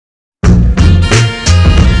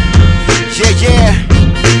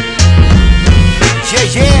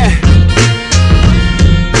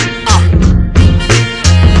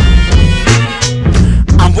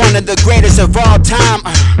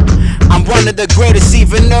one of the greatest,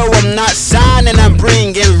 even though I'm not signed, and I'm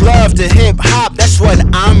bringing love to hip hop. That's what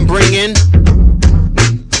I'm bringing.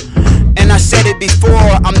 And I said it before,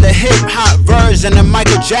 I'm the hip hop version of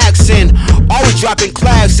Michael Jackson. Always dropping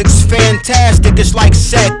classics, fantastic. It's like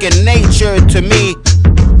second nature to me.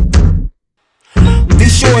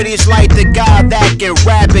 These shorties like the guy that can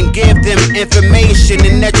rap and give them information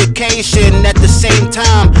and education at the same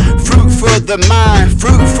time. Fruit for the mind,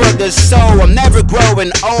 fruit for the soul. I'm never growing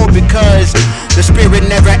old because the spirit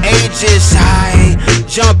never ages. I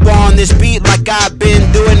jump on this beat like I've been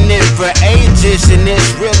doing it for ages, and it's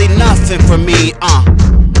really nothing for me.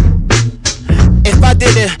 If I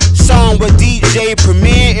did a song with DJ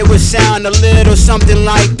Premier, it would sound a little something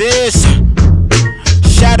like this.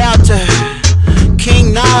 Shout out to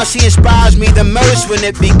King Nas, he inspires me the most when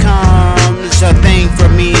it becomes a thing for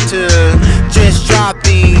me to just drop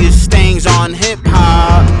these things on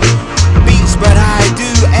hip-hop beats. But I do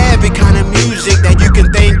every kind of music that you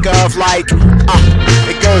can think of, like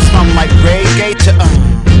it goes from like reggae to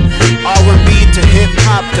R&B to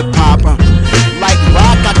hip-hop to pop. Like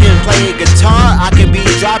rock, I can play guitar, I can be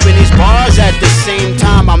dropping these bars at the same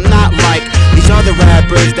time. I'm not like these other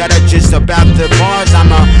rappers that are just about the bars. I'm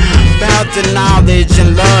about the knowledge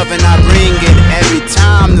and love, and I bring it every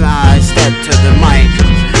time I step to the mic.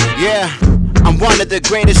 Yeah, I'm one of the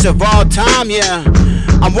greatest of all time, yeah.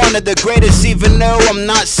 I'm one of the greatest even though I'm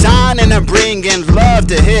not signed, and I'm bringing love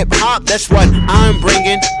to hip-hop. That's what I'm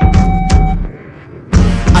bringing.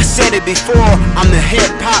 I said it before, I'm the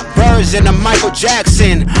hip-hop version of Michael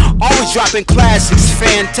Jackson. Always dropping classics,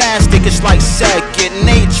 fantastic. It's like second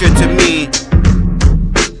nature to me.